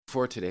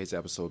Before today's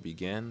episode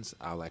begins,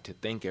 I'd like to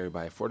thank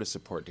everybody for the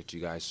support that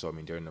you guys showed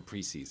me during the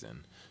preseason.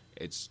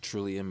 It's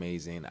truly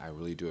amazing. I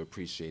really do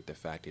appreciate the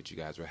fact that you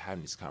guys were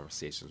having these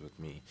conversations with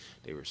me.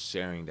 They were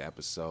sharing the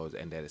episodes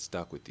and that it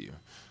stuck with you.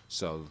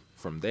 So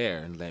from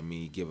there, let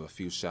me give a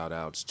few shout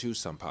outs to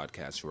some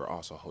podcasts who are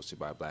also hosted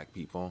by Black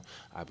people.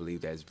 I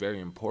believe that it's very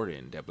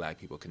important that Black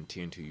people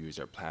continue to use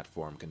their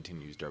platform,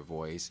 continue to use their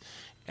voice,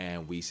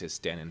 and we should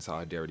stand in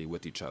solidarity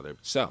with each other.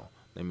 So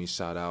let me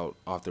shout out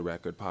Off the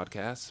Record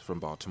Podcast from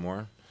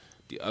Baltimore,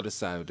 The Other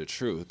Side of the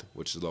Truth,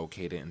 which is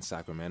located in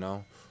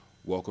Sacramento,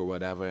 Woke or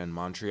Whatever in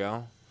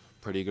Montreal,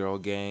 Pretty Girl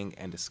Gang,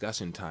 and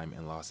Discussion Time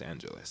in Los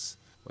Angeles.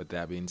 With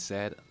that being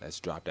said, let's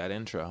drop that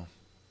intro.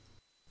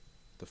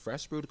 The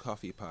Fresh Brewed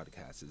Coffee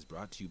Podcast is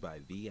brought to you by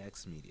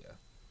VX Media.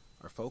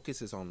 Our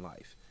focus is on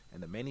life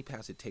and the many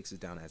paths it takes us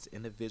down as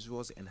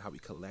individuals and how we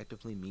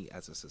collectively meet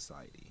as a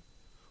society.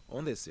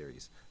 On this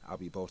series, I'll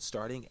be both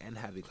starting and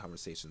having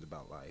conversations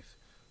about life.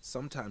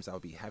 Sometimes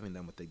I'll be having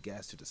them with a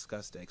guest to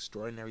discuss the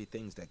extraordinary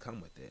things that come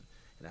with it,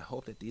 and I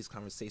hope that these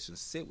conversations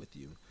sit with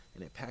you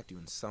and impact you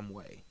in some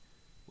way.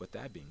 With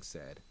that being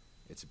said,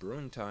 it's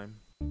brewing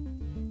time.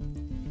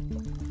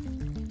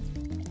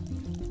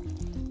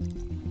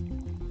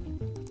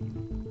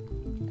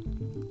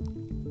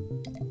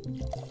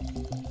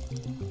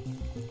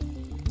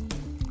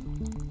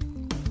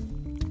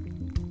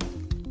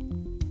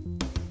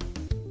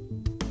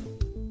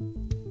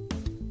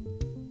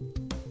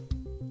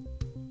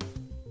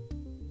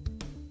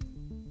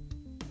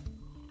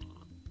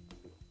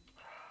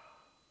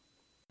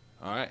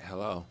 All right,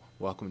 hello.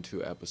 Welcome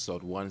to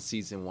episode 1,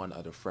 season 1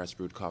 of the Fresh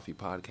Brewed Coffee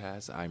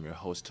Podcast. I'm your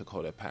host,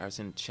 Dakota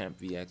Patterson,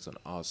 ChampVX on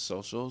all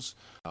socials.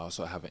 I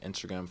also have an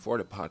Instagram for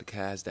the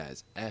podcast that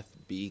is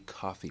FB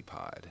Coffee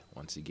Pod.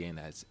 Once again,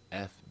 that's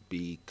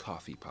FB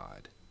Coffee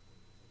Pod.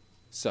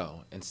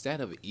 So, instead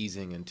of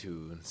easing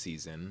into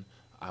season,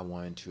 I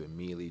wanted to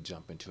immediately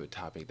jump into a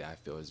topic that I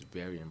feel is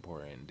very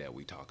important that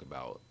we talk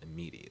about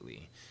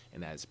immediately,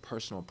 and that is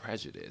personal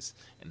prejudice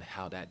and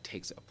how that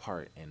takes a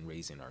part in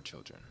raising our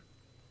children.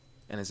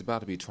 And it's about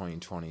to be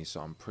 2020,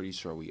 so I'm pretty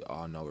sure we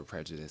all know what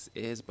prejudice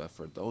is, but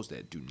for those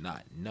that do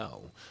not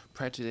know,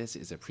 prejudice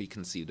is a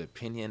preconceived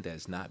opinion that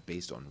is not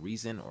based on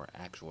reason or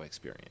actual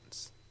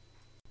experience.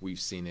 We've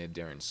seen it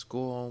during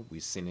school,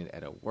 we've seen it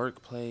at a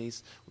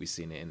workplace, we've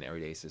seen it in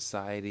everyday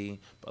society,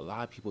 but a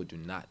lot of people do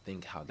not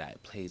think how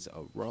that plays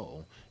a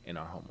role in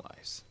our home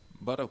lives.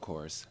 But of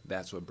course,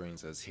 that's what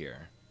brings us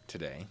here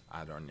today,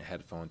 either on your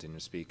headphones and your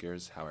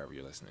speakers, however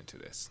you're listening to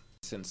this.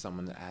 Since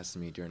someone asked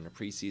me during the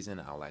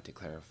preseason, I would like to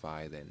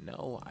clarify that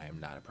no, I am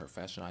not a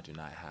professional. I do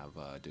not have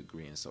a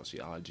degree in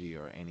sociology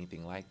or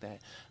anything like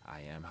that. I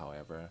am,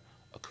 however,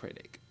 a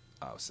critic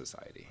of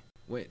society,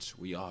 which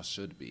we all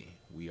should be.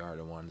 We are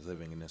the ones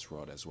living in this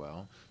world as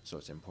well, so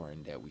it's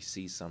important that we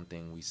see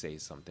something, we say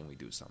something, we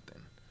do something.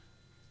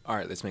 All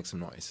right, let's make some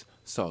noise.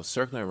 So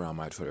circling around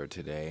my Twitter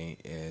today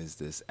is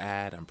this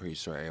ad. I'm pretty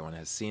sure everyone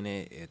has seen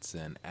it. It's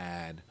an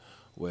ad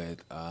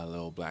with a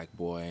little black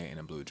boy in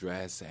a blue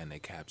dress, and the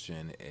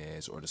caption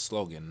is, or the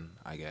slogan,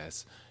 I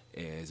guess,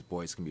 is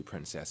boys can be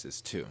princesses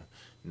too.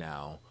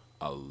 Now,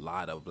 a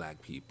lot of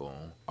black people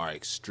are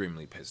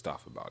extremely pissed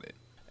off about it,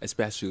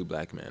 especially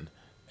black men.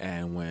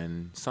 And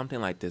when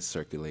something like this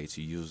circulates,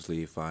 you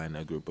usually find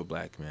a group of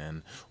black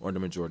men, or the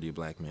majority of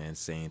black men,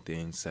 saying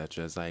things such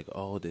as like,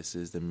 oh, this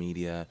is the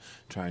media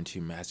trying to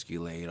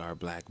emasculate our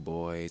black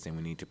boys and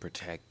we need to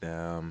protect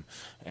them.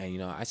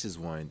 And, I just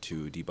wanted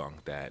to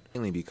debunk that,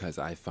 mainly because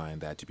I find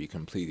that to be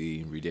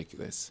completely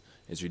ridiculous.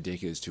 It's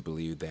ridiculous to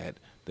believe that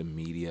the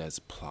media's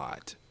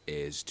plot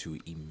is to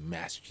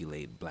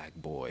emasculate black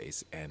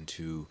boys and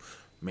to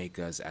make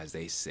us, as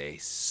they say,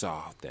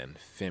 soft and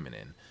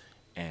feminine.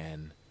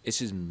 And it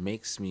just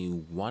makes me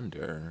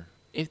wonder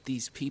if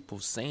these people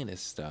saying this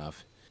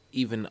stuff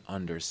even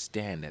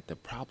understand that the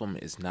problem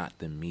is not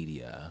the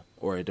media,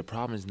 or the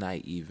problem is not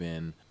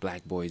even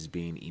black boys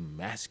being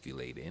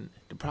emasculated.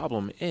 The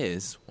problem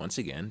is, once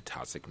again,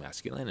 toxic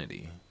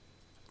masculinity.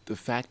 The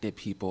fact that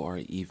people are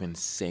even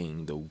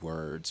saying the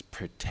words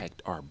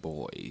protect our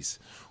boys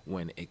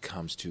when it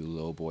comes to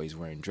little boys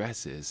wearing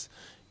dresses,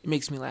 it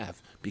makes me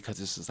laugh,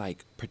 because it's just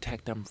like,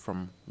 protect them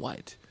from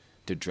what?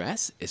 The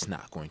dress is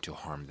not going to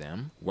harm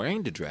them.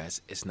 Wearing the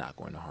dress is not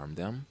going to harm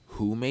them.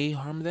 Who may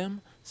harm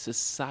them?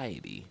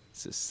 Society.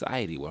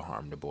 Society will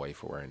harm the boy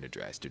for wearing the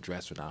dress. The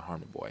dress will not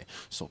harm the boy.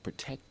 So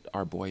protect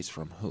our boys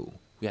from who?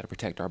 We got to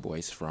protect our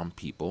boys from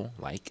people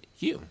like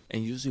you.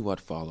 And usually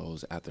what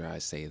follows after I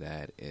say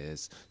that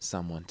is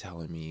someone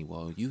telling me,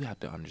 well, you have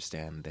to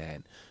understand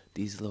that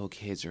these little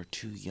kids are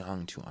too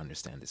young to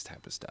understand this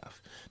type of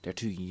stuff. They're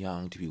too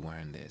young to be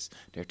wearing this.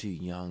 They're too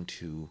young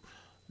to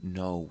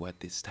know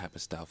what this type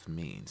of stuff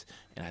means.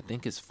 And I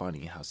think it's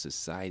funny how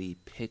society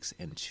picks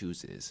and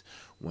chooses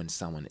when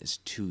someone is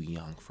too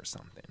young for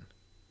something.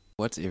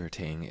 What's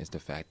irritating is the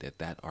fact that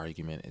that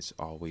argument is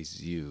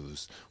always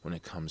used when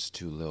it comes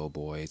to little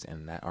boys,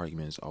 and that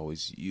argument is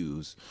always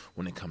used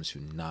when it comes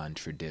to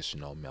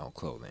non-traditional male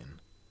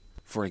clothing.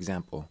 For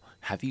example,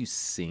 have you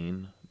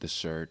seen the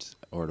shirts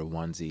or the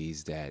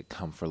onesies that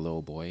come for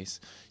little boys?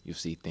 You'll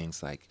see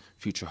things like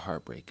Future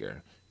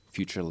Heartbreaker,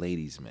 Future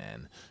Ladies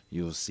Man.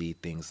 You'll see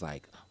things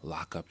like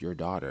Lock Up Your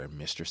Daughter,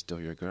 Mr. Steal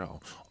Your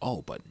Girl.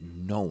 Oh, but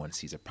no one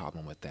sees a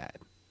problem with that.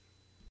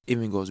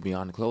 Even goes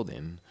beyond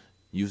clothing.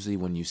 Usually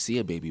when you see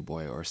a baby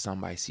boy or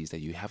somebody sees that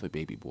you have a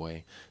baby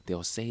boy,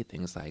 they'll say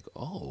things like,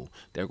 oh,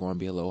 they're going to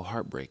be a little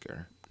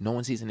heartbreaker. No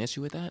one sees an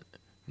issue with that.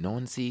 No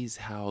one sees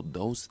how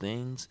those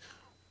things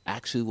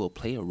actually will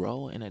play a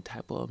role in the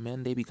type of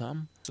men they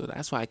become. So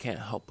that's why I can't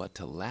help but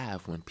to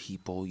laugh when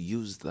people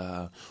use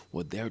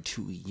they're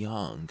too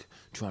young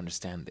to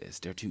understand this.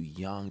 They're too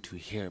young to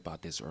hear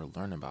about this or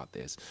learn about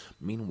this.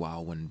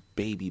 Meanwhile, when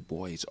baby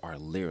boys are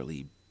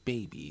literally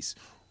babies,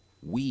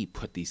 we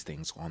put these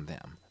things on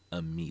them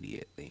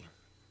immediately.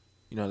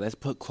 Let's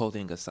put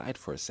clothing aside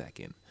for a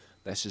second.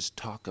 Let's just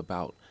talk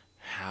about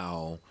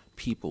how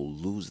people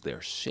lose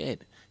their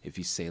shit if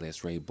you say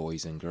let's raise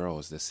boys and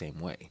girls the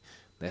same way.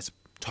 Let's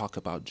talk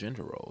about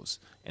gender roles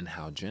and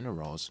how gender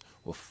roles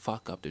will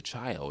fuck up the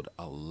child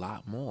a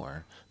lot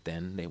more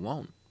than they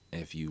won't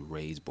if you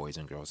raise boys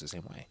and girls the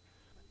same way.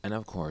 And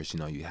of course,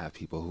 you have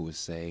people who would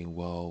say,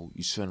 well,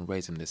 you shouldn't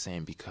raise them the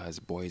same because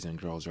boys and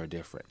girls are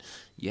different.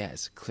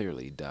 Yes,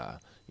 clearly, duh.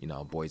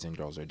 Boys and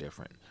girls are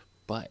different.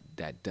 But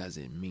that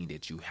doesn't mean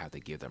that you have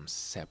to give them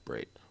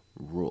separate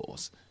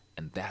rules.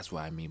 And that's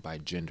what I mean by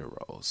gender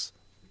roles.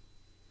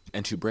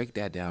 And to break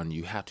that down,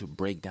 you have to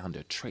break down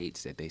the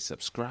traits that they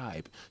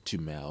subscribe to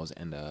males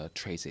and the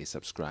traits they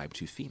subscribe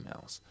to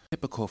females.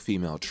 Typical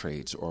female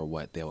traits, or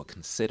what they will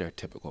consider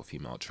typical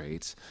female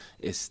traits,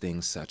 is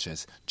things such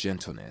as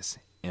gentleness,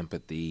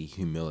 empathy,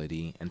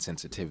 humility, and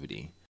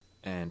sensitivity.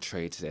 And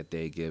traits that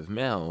they give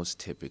males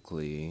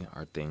typically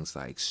are things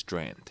like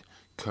strength,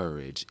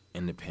 courage,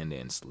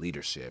 independence,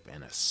 leadership,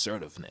 and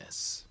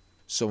assertiveness.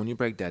 So when you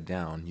break that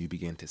down, you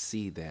begin to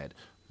see that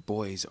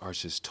boys are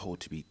just told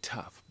to be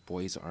tough.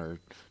 Boys are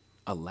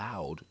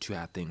allowed to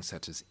have things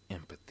such as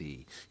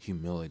empathy,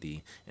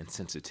 humility, and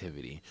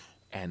sensitivity.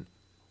 And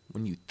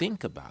when you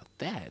think about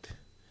that,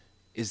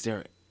 is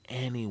there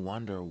any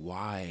wonder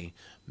why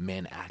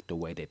men act the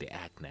way that they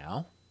act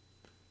now?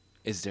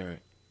 Is there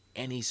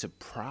any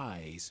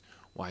surprise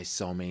why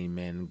so many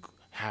men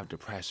have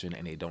depression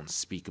and they don't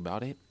speak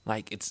about it?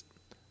 Like, it's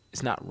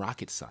not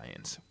rocket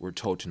science. We're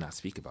told to not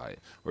speak about it.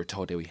 We're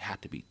told that we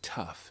have to be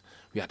tough.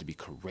 We have to be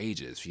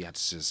courageous. We have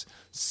to just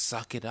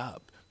suck it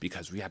up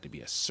because we have to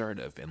be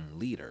assertive and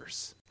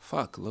leaders.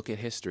 Fuck, look at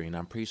history. And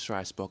I'm pretty sure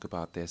I spoke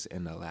about this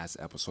in the last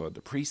episode of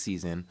the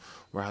preseason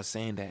where I was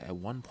saying that at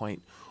one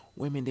point,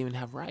 women didn't even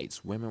have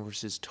rights. Women were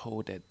just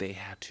told that they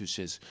had to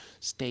just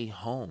stay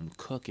home,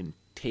 cook, and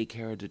take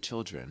care of the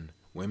children.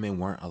 Women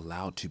weren't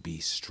allowed to be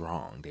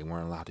strong. They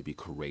weren't allowed to be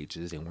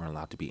courageous. They weren't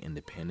allowed to be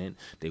independent.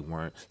 They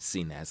weren't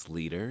seen as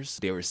leaders.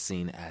 They were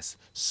seen as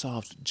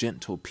soft,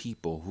 gentle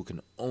people who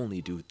can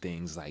only do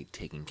things like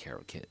taking care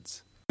of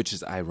kids. Which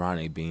is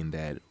ironic, being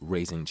that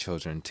raising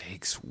children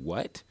takes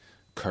what?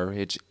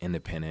 Courage,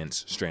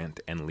 independence,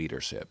 strength, and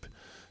leadership.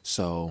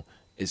 So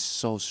it's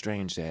so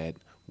strange that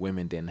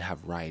women didn't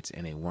have rights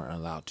and they weren't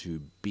allowed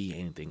to be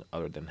anything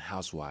other than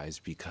housewives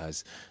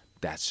because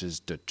that's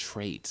just the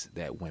traits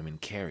that women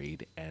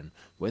carried. And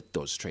with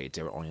those traits,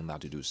 they were only allowed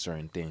to do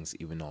certain things,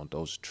 even though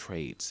those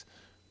traits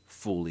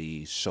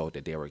fully showed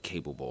that they were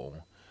capable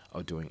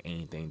of doing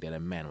anything that a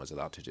man was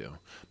allowed to do.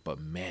 But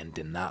men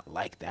did not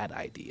like that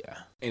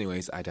idea.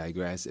 Anyways, I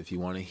digress. If you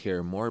want to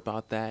hear more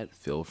about that,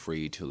 feel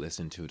free to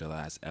listen to the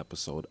last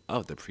episode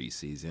of the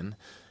preseason.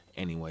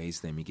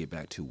 Anyways, let me get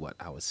back to what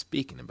I was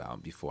speaking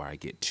about before I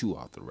get too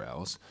off the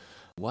rails.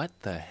 What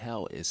the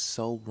hell is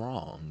so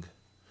wrong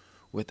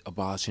with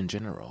abolishing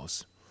gender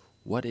roles?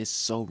 What is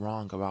so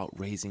wrong about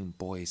raising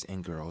boys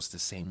and girls the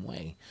same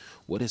way?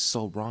 What is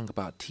so wrong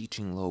about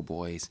teaching little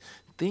boys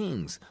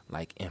things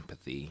like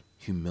empathy,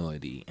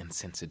 humility, and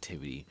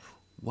sensitivity?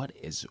 What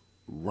is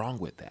wrong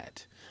with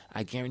that?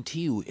 I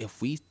guarantee you,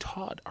 if we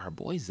taught our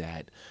boys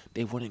that,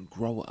 they wouldn't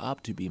grow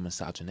up to be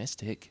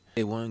misogynistic.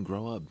 They wouldn't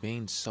grow up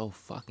being so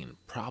fucking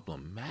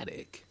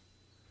problematic.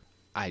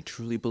 I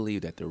truly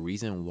believe that the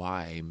reason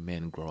why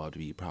men grow up to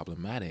be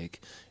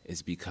problematic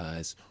is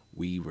because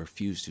we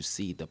refuse to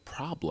see the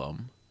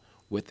problem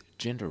with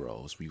gender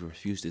roles. We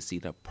refuse to see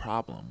the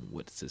problem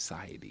with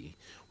society.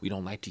 We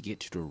don't like to get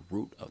to the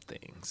root of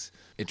things.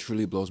 It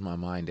truly blows my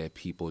mind that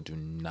people do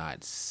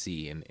not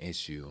see an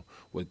issue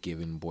with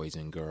giving boys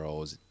and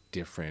girls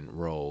different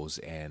roles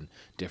and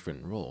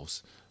different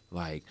rules.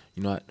 Like,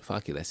 you know what?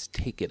 Fuck it. Let's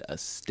take it a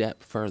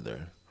step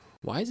further.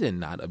 Why is it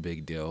not a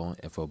big deal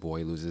if a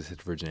boy loses his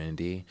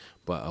virginity,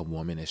 but a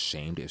woman is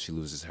shamed if she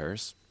loses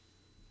hers?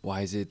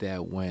 Why is it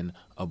that when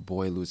a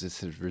boy loses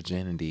his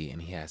virginity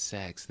and he has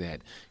sex,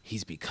 that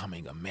he's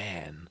becoming a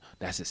man?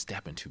 That's a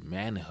step into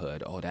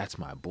manhood. Oh, that's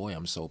my boy.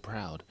 I'm so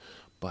proud.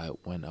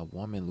 But when a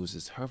woman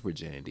loses her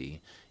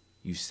virginity,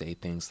 you say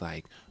things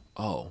like,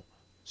 oh,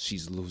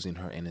 she's losing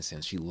her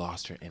innocence. She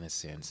lost her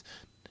innocence.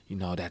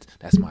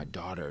 That's my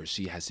daughter.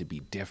 She has to be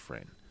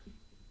different.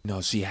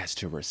 She has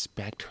to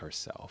respect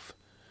herself.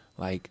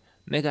 Like,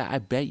 Nigga, I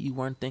bet you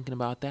weren't thinking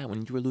about that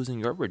when you were losing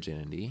your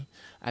virginity.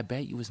 I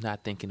bet you was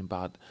not thinking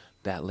about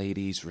that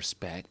lady's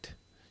respect.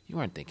 You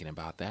weren't thinking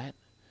about that.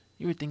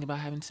 You were thinking about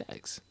having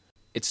sex.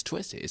 It's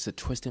twisted. It's a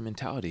twisted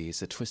mentality.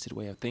 It's a twisted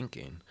way of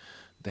thinking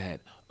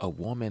that a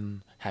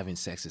woman having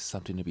sex is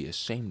something to be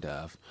ashamed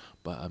of,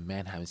 but a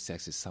man having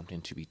sex is something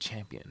to be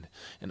championed.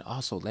 And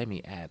also, let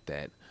me add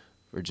that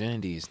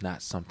virginity is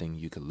not something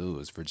you could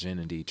lose.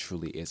 Virginity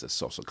truly is a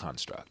social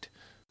construct.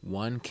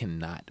 One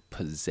cannot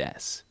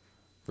possess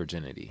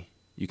virginity.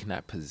 You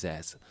cannot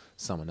possess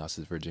someone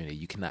else's virginity.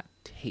 You cannot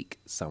take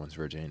someone's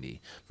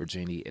virginity.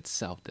 Virginity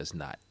itself does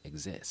not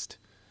exist.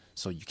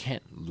 So you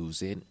can't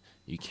lose it.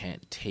 You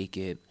can't take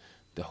it.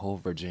 The whole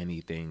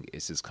virginity thing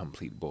is just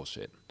complete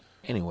bullshit.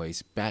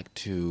 Anyways, back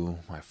to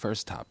my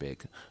first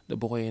topic, the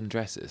boy in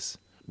dresses.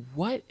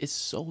 What is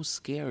so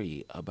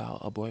scary about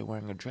a boy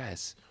wearing a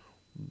dress?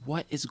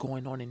 What is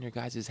going on in your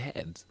guys'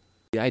 heads?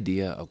 The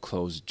idea of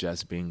clothes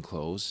just being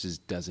clothes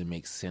just doesn't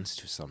make sense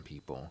to some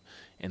people.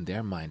 In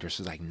their mind, they're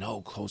just like,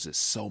 no, clothes is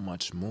so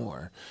much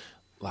more.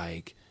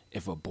 Like,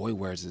 if a boy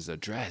wears a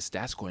dress,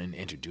 that's going to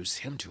introduce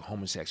him to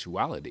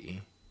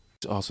homosexuality.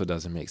 It also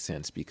doesn't make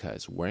sense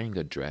because wearing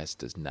a dress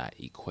does not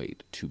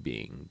equate to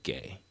being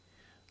gay.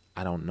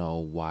 I don't know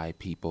why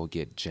people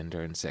get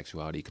gender and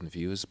sexuality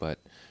confused, but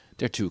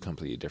they're two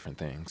completely different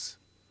things.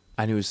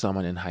 I knew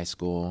someone in high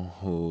school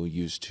who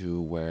used to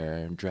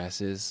wear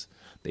dresses.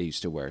 They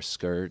used to wear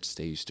skirts.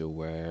 They used to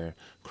wear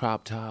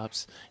crop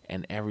tops,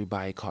 and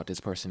everybody called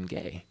this person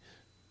gay.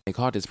 They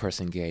called this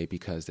person gay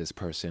because this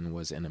person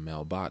was in a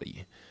male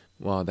body.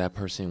 Well, that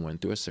person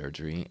went through a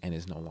surgery and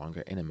is no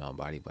longer in a male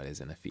body, but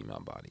is in a female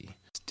body.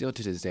 Still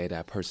to this day,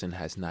 that person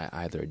has not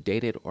either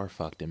dated or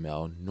fucked a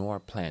male, nor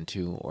planned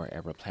to or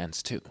ever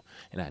plans to.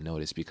 And I know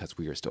this because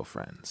we are still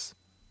friends.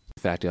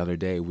 In fact, the other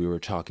day we were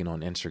talking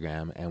on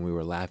Instagram and we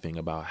were laughing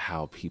about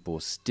how people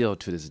still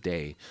to this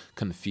day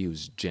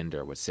confuse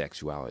gender with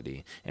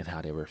sexuality and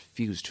how they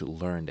refuse to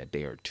learn that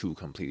they are two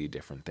completely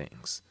different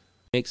things.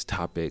 It makes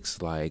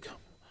topics like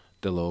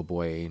the little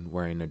boy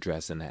wearing a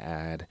dress in the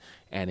ad,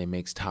 and it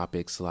makes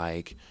topics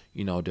like,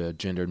 the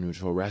gender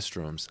neutral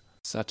restrooms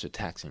such a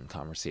taxing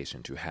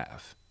conversation to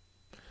have.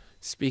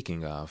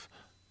 Speaking of,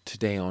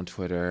 today on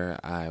Twitter,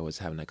 I was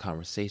having a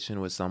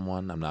conversation with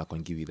someone. I'm not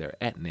going to give you their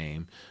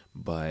 @name,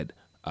 but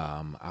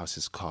I'll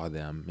just call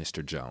them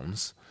Mr.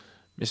 Jones.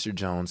 Mr.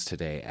 Jones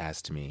today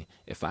asked me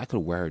if I could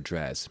wear a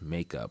dress,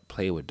 makeup,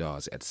 play with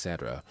dolls,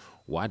 etc.,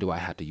 why do I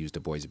have to use the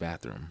boys'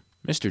 bathroom?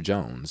 Mr.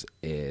 Jones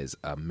is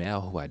a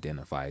male who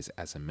identifies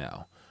as a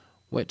male,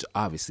 which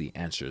obviously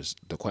answers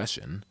the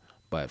question,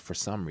 but for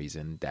some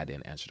reason that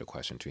didn't answer the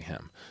question to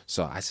him.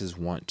 So I just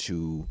want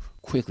to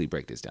quickly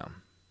break this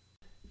down.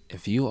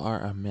 If you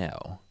are a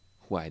male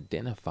who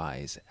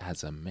identifies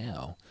as a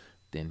male,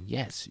 then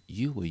yes,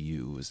 you will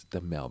use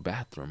the male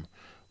bathroom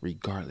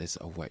regardless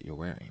of what you're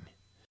wearing.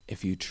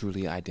 If you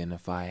truly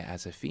identify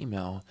as a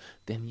female,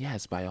 then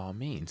yes, by all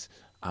means,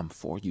 I'm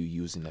for you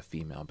using the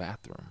female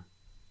bathroom.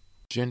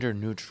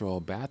 Gender-neutral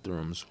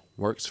bathrooms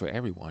works for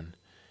everyone.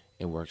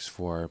 It works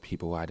for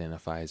people who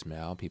identify as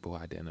male, people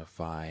who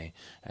identify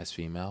as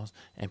females,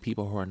 and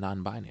people who are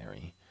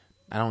non-binary.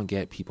 I don't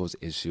get people's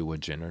issue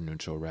with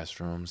gender-neutral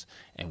restrooms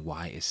and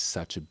why it's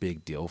such a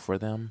big deal for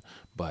them,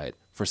 but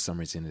for some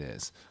reason it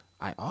is.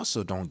 I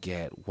also don't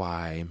get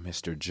why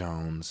Mr.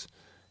 Jones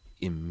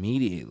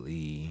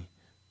immediately,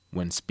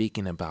 when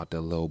speaking about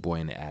the little boy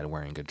in the ad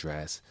wearing a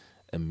dress,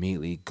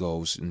 immediately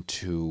goes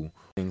into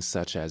things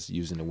such as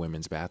using the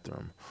women's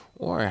bathroom,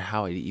 or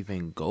how it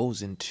even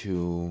goes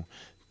into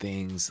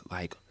things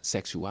like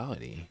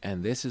sexuality.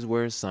 And this is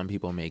where some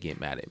people may get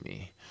mad at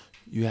me.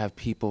 You have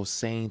people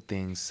saying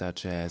things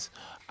such as,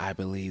 I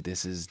believe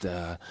this is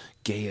the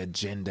gay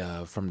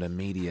agenda from the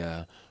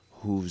media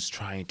who's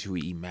trying to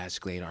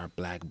emasculate our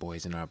black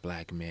boys and our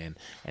black men,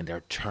 and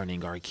they're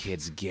turning our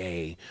kids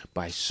gay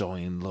by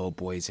showing little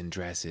boys in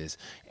dresses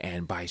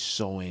and by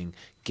showing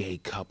gay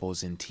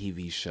couples in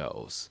TV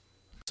shows.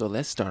 So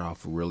let's start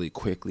off really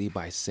quickly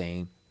by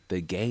saying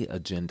the gay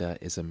agenda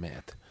is a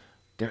myth.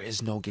 There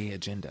is no gay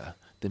agenda.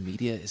 The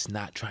media is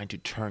not trying to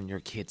turn your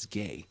kids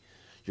gay.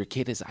 Your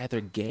kid is either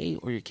gay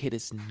or your kid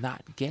is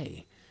not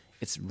gay.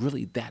 It's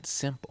really that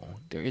simple.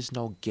 There is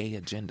no gay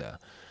agenda.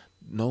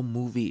 No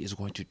movie is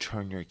going to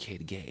turn your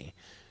kid gay.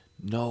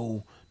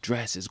 No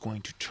dress is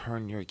going to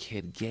turn your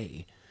kid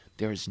gay.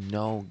 There is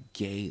no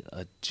gay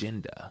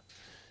agenda.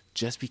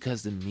 Just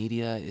because the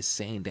media is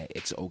saying that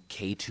it's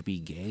okay to be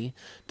gay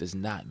does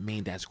not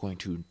mean that's going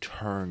to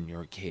turn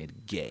your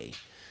kid gay.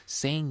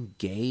 Saying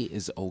gay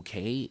is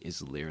okay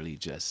is literally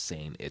just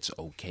saying it's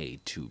okay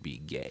to be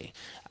gay.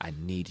 I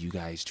need you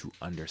guys to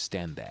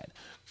understand that.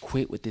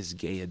 Quit with this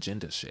gay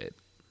agenda shit.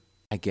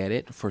 I get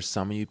it. For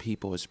some of you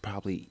people, it's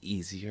probably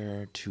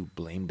easier to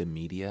blame the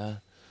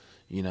media.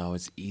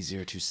 It's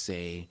easier to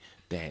say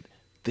that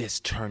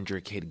this turned your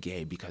kid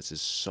gay because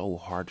it's so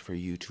hard for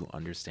you to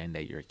understand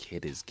that your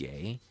kid is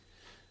gay.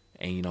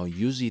 And,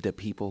 usually the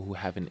people who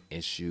have an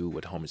issue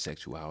with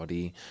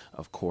homosexuality,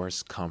 of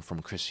course, come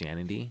from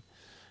Christianity.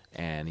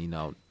 And,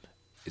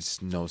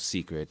 It's no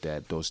secret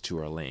that those two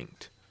are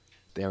linked.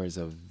 There is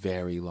a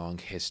very long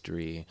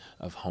history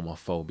of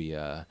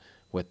homophobia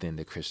within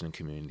the Christian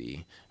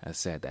community. As I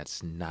said,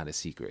 that's not a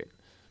secret.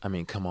 I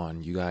mean, come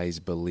on, you guys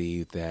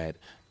believe that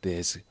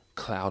this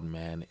cloud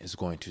man is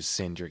going to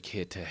send your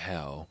kid to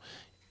hell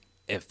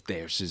if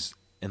they're just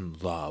in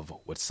love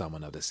with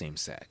someone of the same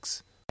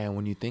sex. And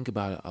when you think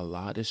about it, a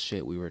lot of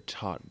shit we were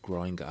taught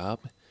growing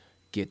up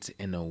gets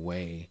in the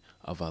way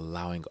of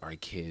allowing our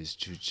kids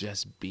to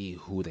just be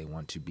who they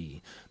want to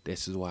be.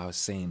 This is why I was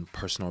saying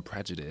personal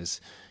prejudice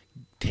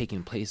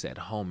taking place at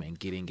home and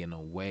getting in the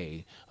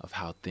way of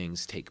how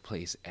things take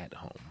place at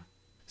home.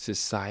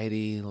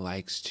 Society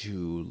likes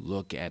to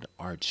look at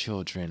our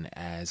children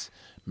as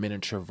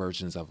miniature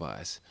versions of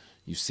us.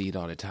 You see it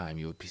all the time.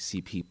 You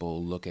see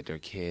people look at their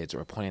kids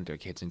or point at their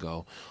kids and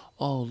go,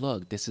 oh,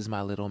 look, this is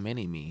my little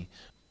mini me.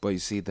 But you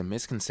see, the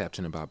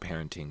misconception about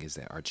parenting is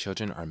that our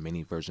children are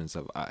mini versions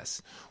of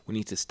us. We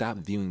need to stop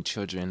viewing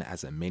children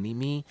as a mini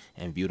me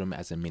and view them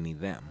as a mini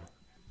them.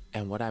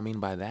 And what I mean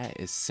by that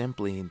is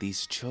simply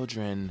these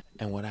children,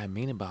 and what I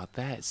mean about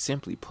that,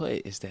 simply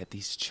put, is that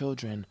these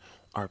children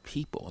are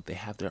people. They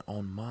have their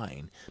own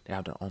mind. They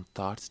have their own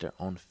thoughts, their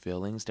own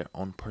feelings, their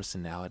own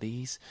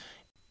personalities.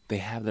 They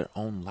have their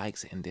own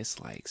likes and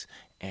dislikes.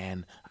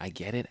 And I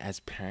get it,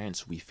 as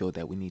parents, we feel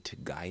that we need to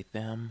guide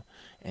them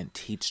and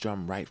teach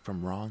them right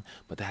from wrong.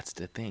 But that's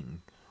the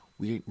thing.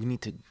 We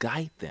need to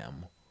guide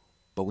them.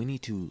 But we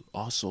need to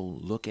also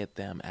look at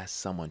them as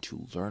someone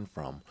to learn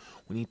from.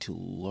 We need to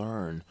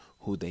learn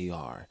who they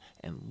are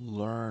and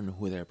learn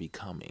who they're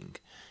becoming.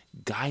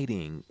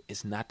 Guiding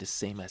is not the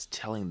same as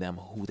telling them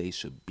who they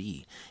should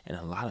be. And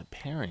a lot of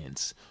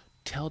parents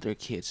tell their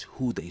kids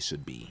who they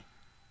should be.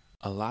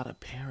 A lot of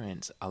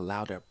parents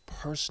allow their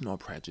personal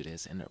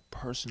prejudice and their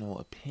personal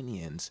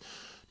opinions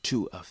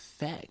to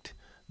affect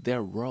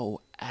their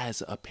role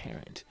as a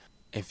parent.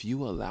 If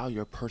you allow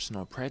your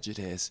personal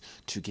prejudice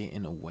to get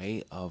in the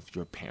way of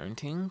your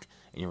parenting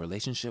and your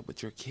relationship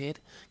with your kid,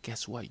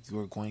 guess what?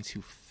 You're going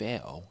to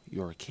fail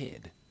your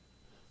kid.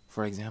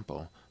 For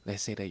example,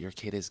 let's say that your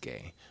kid is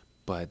gay,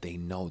 but they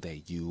know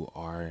that you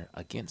are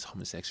against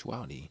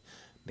homosexuality.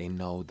 They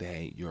know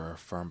that you're a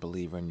firm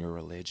believer in your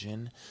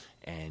religion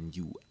and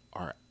you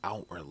are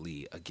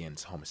outwardly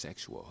against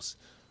homosexuals.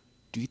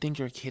 Do you think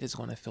your kid is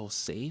going to feel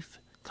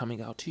safe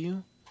coming out to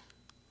you?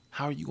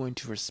 How are you going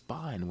to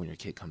respond when your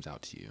kid comes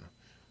out to you?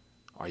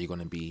 Are you going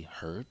to be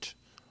hurt?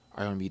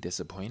 Are you going to be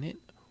disappointed?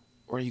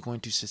 Or are you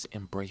going to just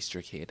embrace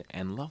your kid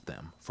and love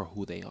them for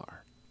who they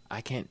are?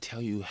 I can't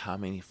tell you how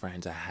many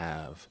friends I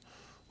have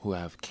who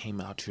have came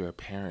out to their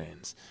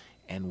parents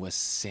and was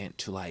sent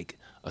to like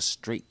a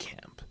straight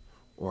camp,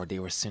 or they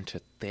were sent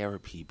to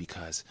therapy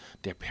because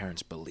their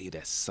parents believed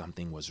that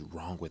something was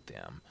wrong with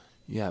them.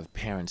 You have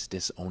parents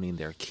disowning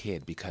their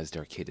kid because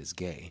their kid is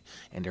gay,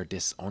 and they're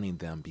disowning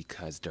them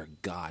because their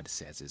God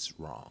says it's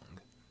wrong.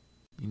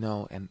 You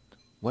know, and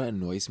what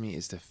annoys me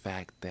is the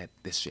fact that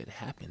this shit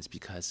happens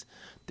because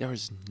there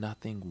is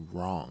nothing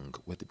wrong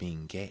with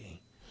being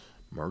gay.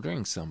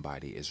 Murdering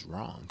somebody is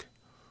wrong.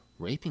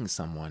 Raping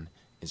someone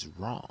is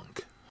wrong.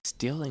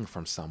 Stealing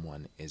from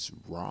someone is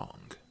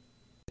wrong.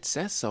 It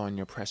says so in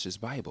your precious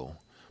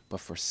Bible,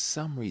 but for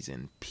some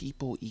reason,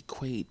 people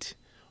equate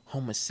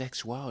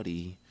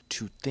homosexuality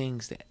to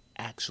things that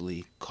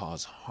actually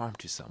cause harm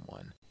to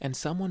someone. And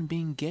someone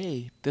being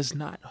gay does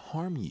not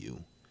harm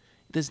you.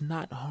 It does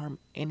not harm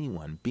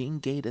anyone. Being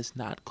gay does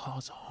not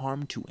cause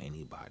harm to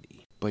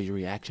anybody. But your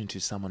reaction to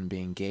someone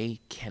being gay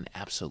can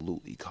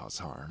absolutely cause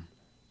harm.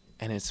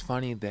 And it's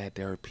funny that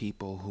there are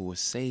people who will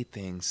say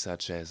things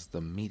such as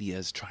the media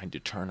is trying to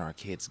turn our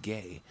kids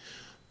gay.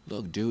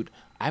 Look, dude,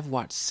 I've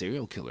watched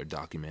serial killer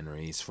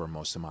documentaries for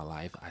most of my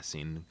life. I've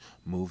seen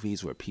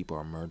movies where people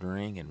are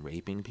murdering and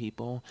raping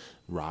people,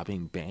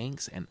 robbing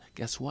banks, and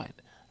guess what?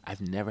 I've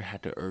never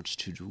had the urge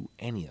to do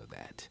any of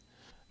that.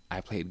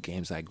 I played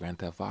games like Grand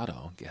Theft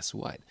Auto. Guess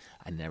what?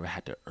 I never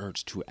had the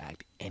urge to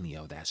act any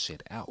of that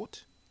shit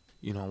out.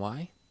 You know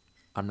why?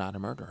 I'm not a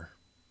murderer.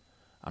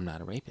 I'm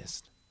not a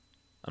rapist.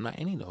 I'm not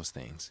any of those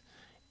things.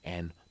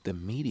 And the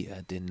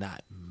media did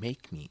not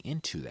make me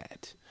into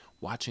that.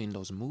 Watching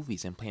those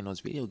movies and playing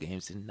those video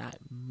games did not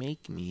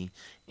make me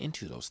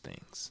into those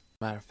things.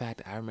 Matter of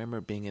fact, I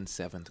remember being in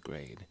 7th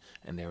grade,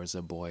 and there was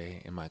a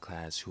boy in my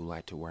class who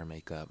liked to wear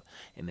makeup,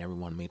 and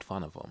everyone made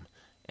fun of him.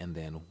 And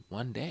then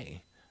one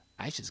day,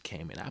 I just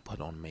came and I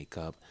put on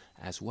makeup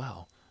as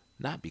well.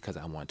 Not because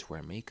I wanted to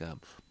wear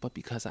makeup, but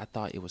because I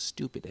thought it was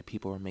stupid that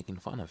people were making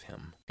fun of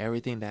him.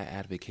 Everything that I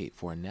advocate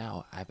for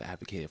now, I've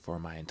advocated for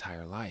my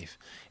entire life.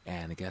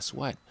 And guess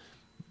what?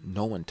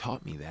 No one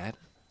taught me that.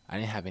 I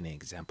didn't have any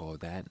example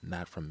of that,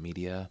 not from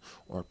media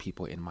or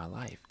people in my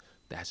life.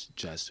 That's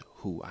just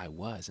who I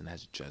was, and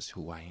that's just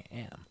who I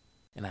am.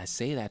 And I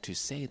say that to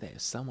say that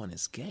if someone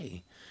is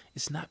gay,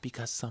 it's not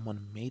because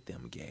someone made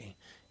them gay.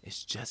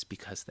 It's just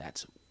because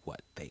that's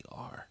what they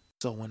are.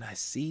 So when I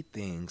see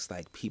things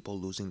like people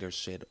losing their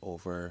shit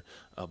over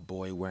a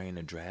boy wearing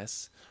a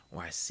dress,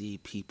 or I see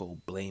people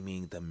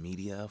blaming the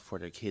media for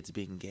their kids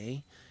being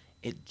gay,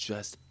 it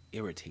just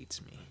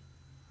irritates me.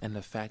 And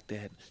the fact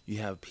that you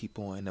have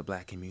people in the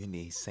black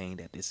community saying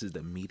that this is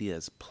the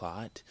media's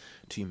plot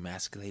to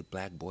emasculate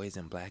black boys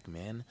and black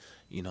men,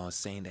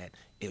 saying that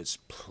it was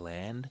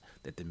planned,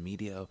 that the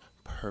media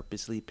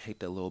purposely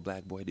picked a little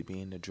black boy to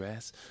be in the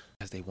dress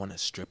because they want to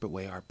strip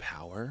away our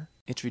power.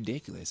 It's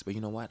ridiculous, but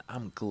you know what?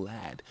 I'm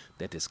glad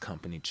that this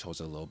company chose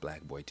a little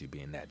black boy to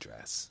be in that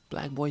dress.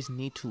 Black boys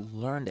need to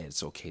learn that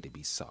it's okay to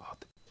be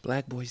soft.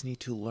 Black boys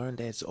need to learn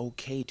that it's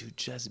okay to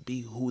just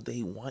be who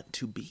they want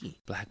to be.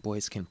 Black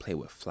boys can play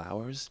with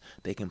flowers,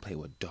 they can play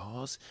with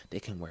dolls, they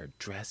can wear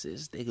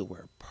dresses, they can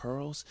wear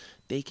pearls,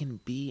 they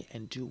can be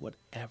and do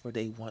whatever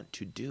they want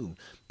to do.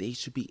 They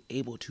should be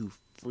able to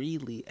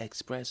freely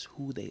express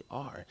who they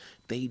are.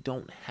 They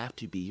don't have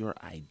to be your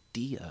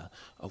idea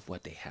of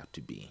what they have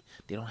to be.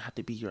 They don't have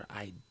to be your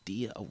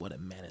idea of what a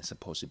man is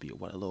supposed to be or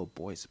what a little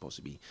boy is supposed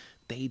to be.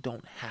 They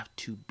don't have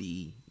to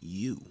be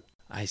you.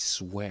 I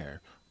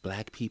swear,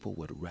 black people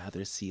would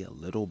rather see a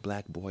little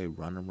black boy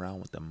run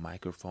around with a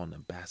microphone, a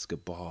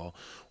basketball,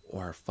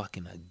 or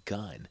fucking a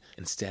gun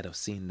instead of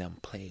seeing them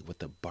play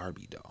with a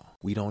Barbie doll.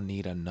 We don't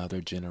need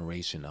another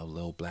generation of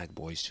little black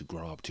boys to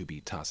grow up to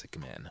be toxic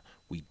men.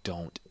 We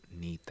don't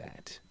need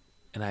that.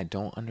 And I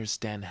don't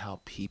understand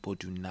how people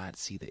do not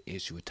see the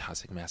issue with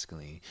toxic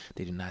masculinity.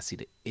 They do not see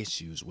the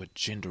issues with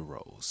gender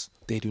roles.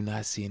 They do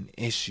not see an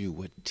issue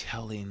with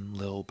telling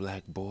little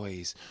black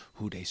boys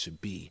who they should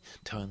be,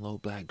 telling little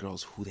black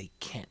girls who they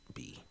can't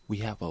be. We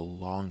have a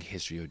long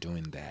history of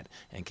doing that,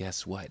 and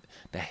guess what?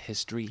 That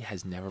history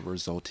has never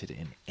resulted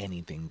in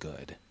anything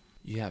good.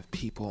 You have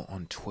people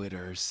on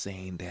Twitter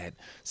saying that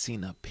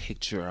seeing a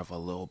picture of a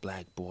little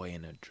black boy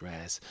in a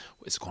dress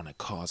is going to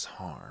cause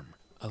harm.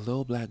 A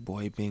little black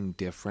boy being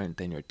different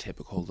than your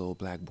typical little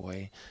black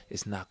boy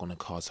is not going to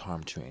cause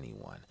harm to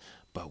anyone.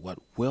 But what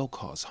will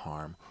cause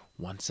harm,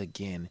 once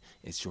again,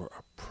 is your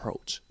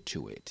approach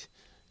to it.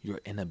 Your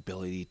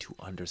inability to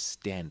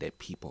understand that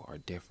people are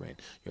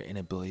different. Your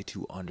inability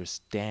to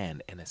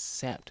understand and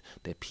accept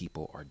that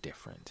people are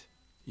different.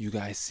 You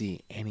guys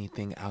see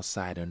anything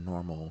outside of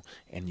normal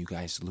and you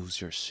guys lose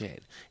your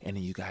shit. And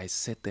then you guys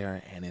sit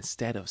there and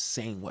instead of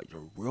saying what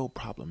your real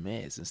problem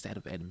is, instead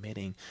of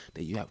admitting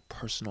that you have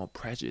personal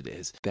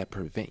prejudice that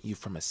prevent you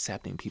from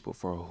accepting people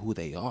for who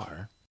they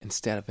are,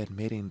 instead of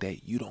admitting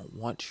that you don't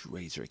want to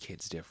raise your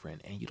kids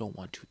different and you don't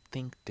want to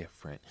think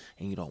different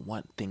and you don't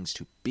want things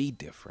to be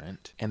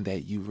different and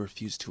that you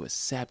refuse to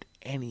accept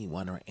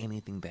anyone or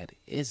anything that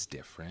is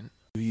different,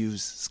 you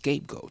use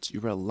scapegoats.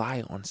 You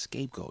rely on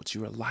scapegoats. You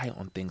rely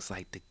on things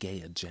like the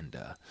gay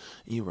agenda.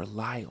 You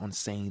rely on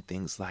saying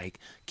things like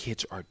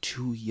kids are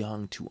too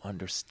young to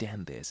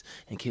understand this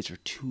and kids are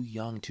too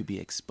young to be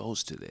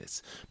exposed to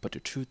this. But the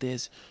truth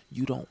is,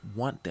 you don't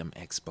want them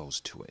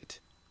exposed to it.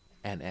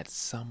 And at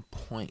some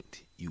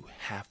point, you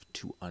have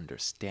to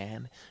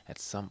understand. At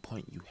some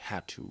point, you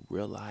have to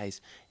realize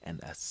and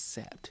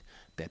accept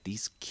that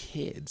these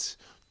kids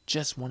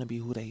just want to be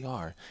who they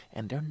are,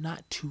 and they're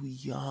not too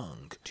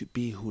young to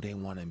be who they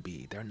want to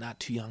be. They're not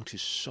too young to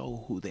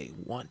show who they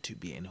want to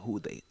be and who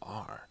they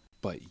are.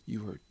 But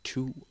you are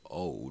too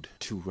old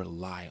to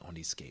rely on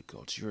these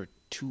scapegoats. You're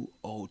too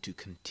old to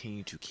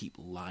continue to keep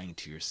lying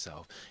to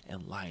yourself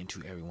and lying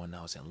to everyone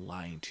else and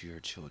lying to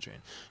your children.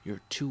 You're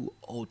too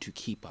old to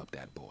keep up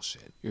that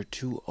bullshit. You're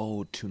too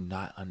old to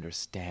not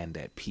understand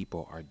that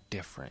people are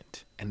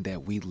different and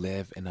that we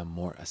live in a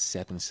more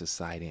accepting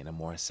society, in a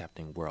more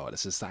accepting world, a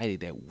society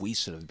that we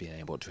should have been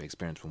able to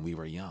experience when we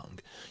were young.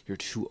 You're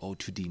too old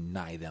to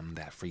deny them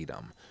that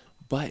freedom.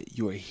 But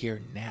you are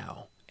here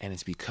now. And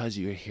it's because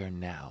you're here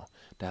now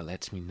that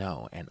lets me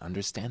know and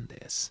understand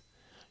this.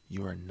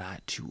 You are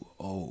not too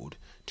old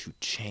to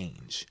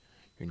change.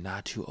 You're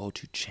not too old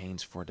to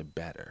change for the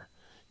better.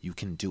 You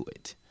can do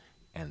it.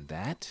 And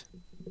that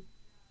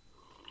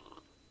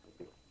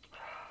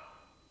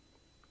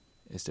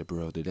is the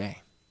brew of the day.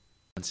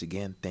 Once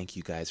again, thank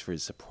you guys for your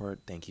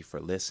support. Thank you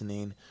for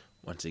listening.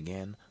 Once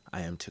again,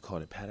 I am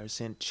Dakota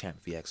Patterson,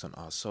 ChampVX on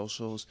all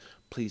socials.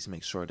 Please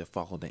make sure to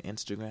follow the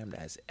Instagram.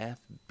 That's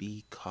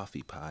FB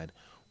Coffee Pod.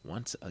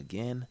 Once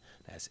again,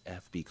 that's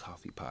FB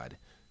Coffee Pod.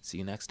 See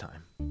you next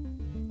time.